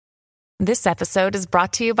This episode is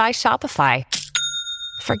brought to you by Shopify.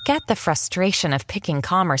 Forget the frustration of picking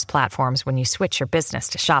commerce platforms when you switch your business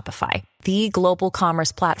to Shopify, the global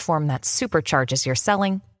commerce platform that supercharges your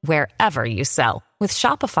selling wherever you sell. With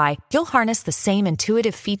Shopify, you'll harness the same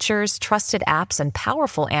intuitive features, trusted apps, and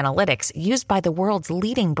powerful analytics used by the world's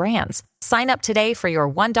leading brands. Sign up today for your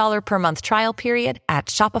 $1 per month trial period at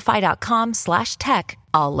shopify.com/tech,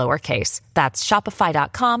 all lowercase. That's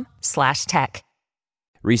shopify.com/tech.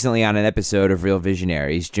 Recently on an episode of Real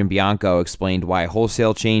Visionaries, Jim Bianco explained why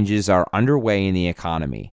wholesale changes are underway in the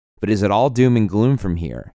economy. But is it all doom and gloom from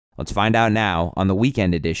here? Let's find out now on the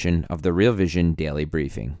weekend edition of the Real Vision Daily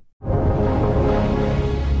Briefing.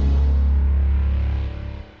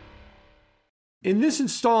 In this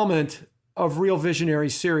installment of Real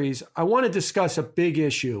Visionaries series, I want to discuss a big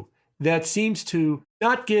issue that seems to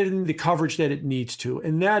not get the coverage that it needs to,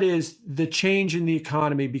 and that is the change in the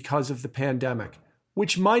economy because of the pandemic,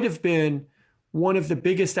 which might have been one of the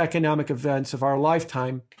biggest economic events of our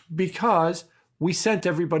lifetime because we sent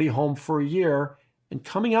everybody home for a year, and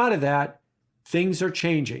coming out of that, things are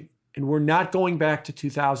changing, and we're not going back to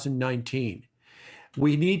 2019.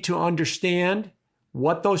 We need to understand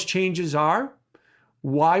what those changes are,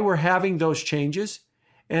 why we're having those changes,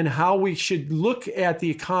 and how we should look at the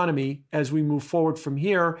economy as we move forward from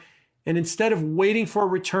here. And instead of waiting for a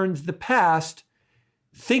return to the past,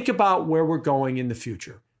 think about where we're going in the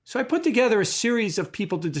future. So I put together a series of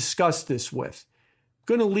people to discuss this with. I'm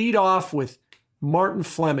going to lead off with Martin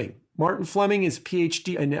Fleming. Martin Fleming is a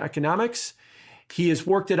PhD in economics. He has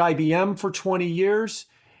worked at IBM for 20 years.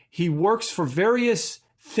 He works for various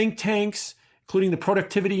think tanks, including the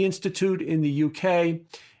Productivity Institute in the UK.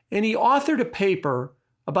 And he authored a paper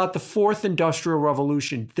about the fourth industrial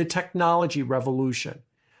revolution, the technology revolution.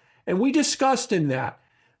 And we discussed in that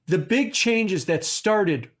the big changes that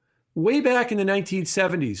started way back in the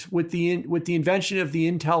 1970s with the invention of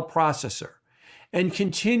the Intel processor and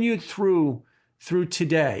continued through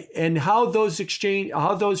today, and how those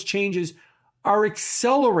changes are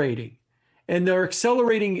accelerating. And they're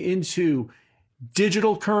accelerating into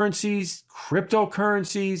digital currencies,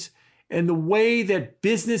 cryptocurrencies, and the way that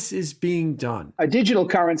business is being done. A digital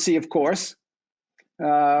currency, of course.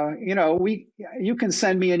 You can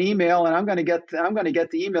send me an email and I'm going to get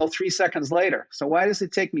the email 3 seconds later. So why does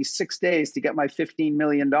it take me 6 days to get my $15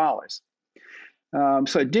 million?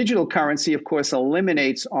 So digital currency, of course,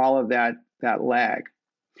 eliminates all of that lag,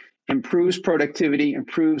 improves productivity,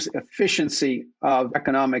 improves efficiency of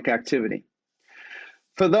economic activity.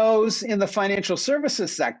 For those in the financial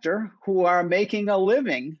services sector who are making a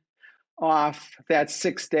living off that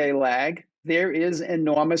 6-day lag, there is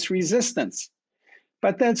enormous resistance.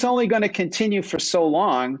 But that's only going to continue for so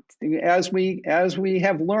long, as we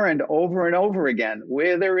have learned over and over again.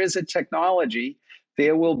 Where there is a technology,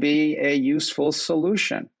 there will be a useful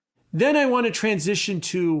solution. Then I want to transition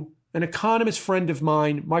to an economist friend of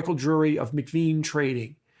mine, Michael Drury of McVean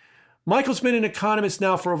Trading. Michael's been an economist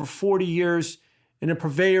now for over 40 years and a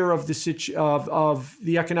purveyor of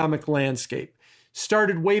the economic landscape.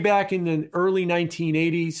 Started way back in the early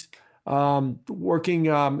 1980s. Working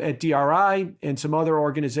at DRI and some other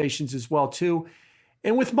organizations as well too.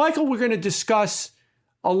 And with Michael, we're going to discuss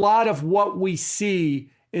a lot of what we see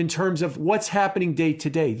in terms of what's happening day to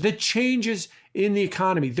day, the changes in the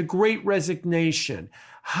economy, the great resignation,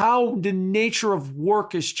 how the nature of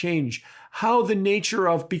work has changed, how the nature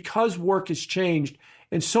of, because work has changed,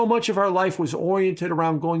 and so much of our life was oriented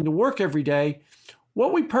around going to work every day,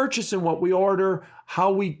 what we purchase and what we order,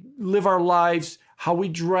 how we live our lives, how we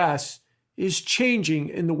dress is changing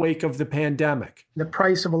in the wake of the pandemic. The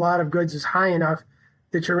price of a lot of goods is high enough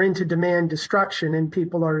that you're into demand destruction and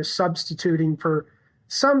people are substituting for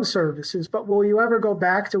some services. But will you ever go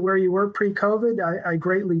back to where you were pre-COVID? I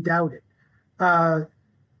greatly doubt it.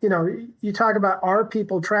 You talk about, are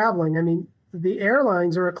people traveling? I mean, the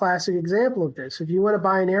airlines are a classic example of this. If you want to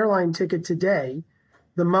buy an airline ticket today,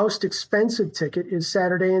 the most expensive ticket is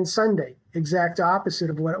Saturday and Sunday, exact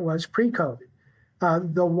opposite of what it was pre-COVID.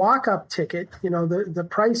 The walk-up ticket, the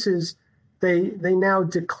prices, they now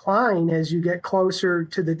decline as you get closer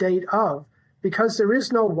to the date of, because there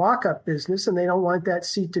is no walk-up business and they don't want that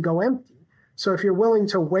seat to go empty. So if you're willing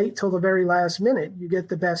to wait till the very last minute, you get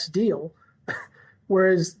the best deal.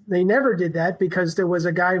 Whereas they never did that because there was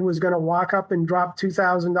a guy who was going to walk up and drop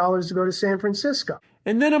 $2,000 to go to San Francisco.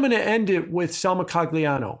 And then I'm going to end it with Selma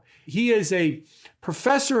Cagliano. He is a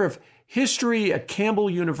professor of history at Campbell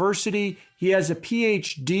University. He has a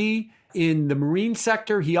PhD in the marine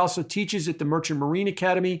sector. He also teaches at the Merchant Marine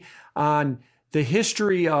Academy on the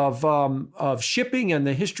history of shipping and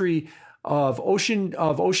the history of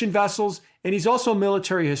ocean vessels. and he's also a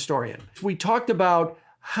military historian. We talked about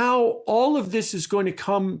how all of this is going to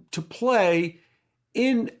come to play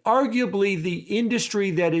in arguably the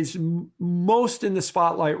industry that is most in the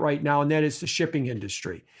spotlight right now, and that is the shipping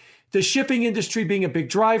industry. The shipping industry being a big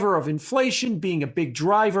driver of inflation, being a big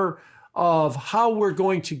driver of how we're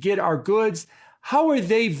going to get our goods. How are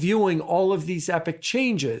they viewing all of these epic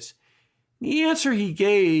changes? The answer he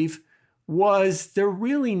gave was they're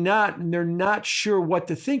really not, and they're not sure what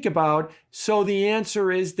to think about. So the answer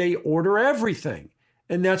is they order everything.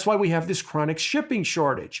 And that's why we have this chronic shipping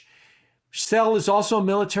shortage. Sell is also a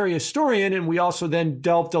military historian, and we also then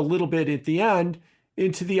delved a little bit at the end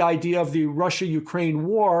into the idea of the Russia-Ukraine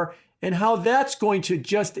war and how that's going to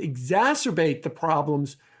just exacerbate the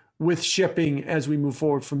problems with shipping as we move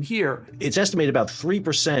forward from here. It's estimated about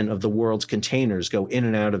 3% of the world's containers go in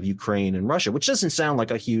and out of Ukraine and Russia, which doesn't sound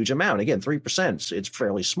like a huge amount. Again, 3%, it's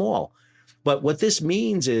fairly small. But what this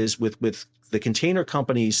means is with the container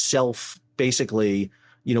companies basically,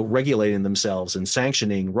 regulating themselves and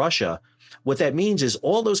sanctioning Russia, what that means is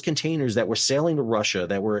all those containers that were sailing to Russia,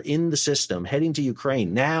 that were in the system, heading to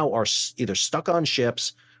Ukraine, now are either stuck on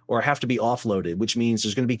ships or have to be offloaded, which means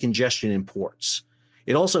there's going to be congestion in ports.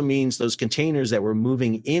 It also means those containers that were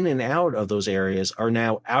moving in and out of those areas are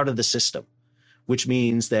now out of the system, which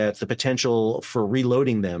means that the potential for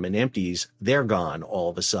reloading them and empties, they're gone all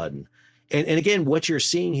of a sudden. And again, what you're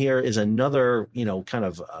seeing here is another,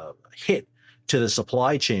 hit to the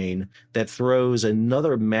supply chain that throws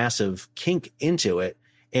another massive kink into it,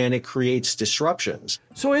 and it creates disruptions.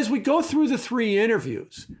 So as we go through the three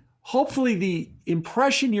interviews, hopefully the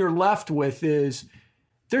impression you're left with is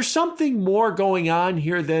there's something more going on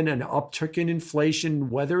here than an uptick in inflation,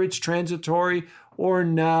 whether it's transitory or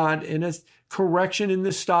not, and a correction in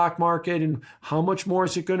the stock market, and how much more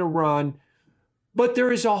is it going to run. But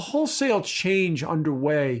there is a wholesale change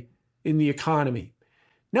underway in the economy.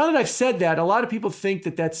 Now that I've said that, a lot of people think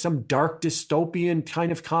that that's some dark dystopian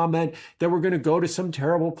kind of comment, that we're going to go to some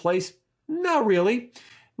terrible place. Not really.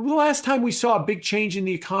 The last time we saw a big change in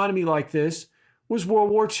the economy like this was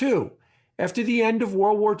World War II. After the end of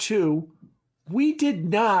World War II, we did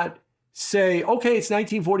not say, okay, it's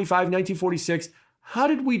 1945, 1946. How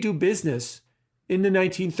did we do business in the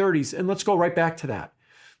 1930s? And let's go right back to that.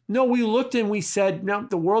 No, we looked and we said, no,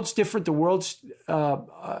 the world's different. The world's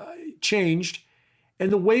changed.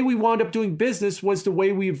 And the way we wound up doing business was the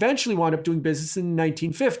way we eventually wound up doing business in the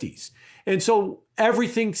 1950s. And so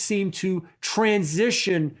everything seemed to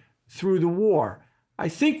transition through the war. I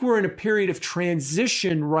think we're in a period of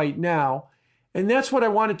transition right now. And that's what I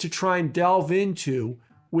wanted to try and delve into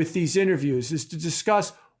with these interviews, is to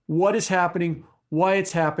discuss what is happening, why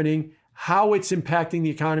it's happening, how it's impacting the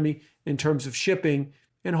economy in terms of shipping,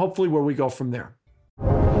 and hopefully where we go from there.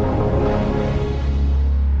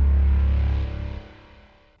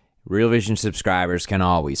 Real Vision subscribers can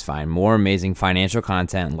always find more amazing financial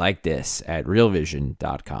content like this at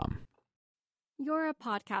realvision.com. You're a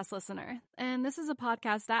podcast listener, and this is a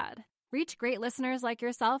podcast ad. Reach great listeners like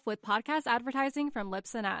yourself with podcast advertising from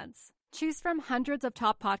Libsyn Ads. Choose from hundreds of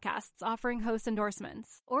top podcasts offering host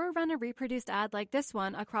endorsements, or run a reproduced ad like this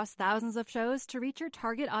one across thousands of shows to reach your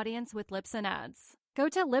target audience with Libsyn Ads. Go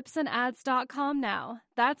to libsynads.com now.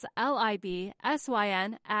 That's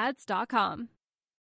LIBSYN ads.com.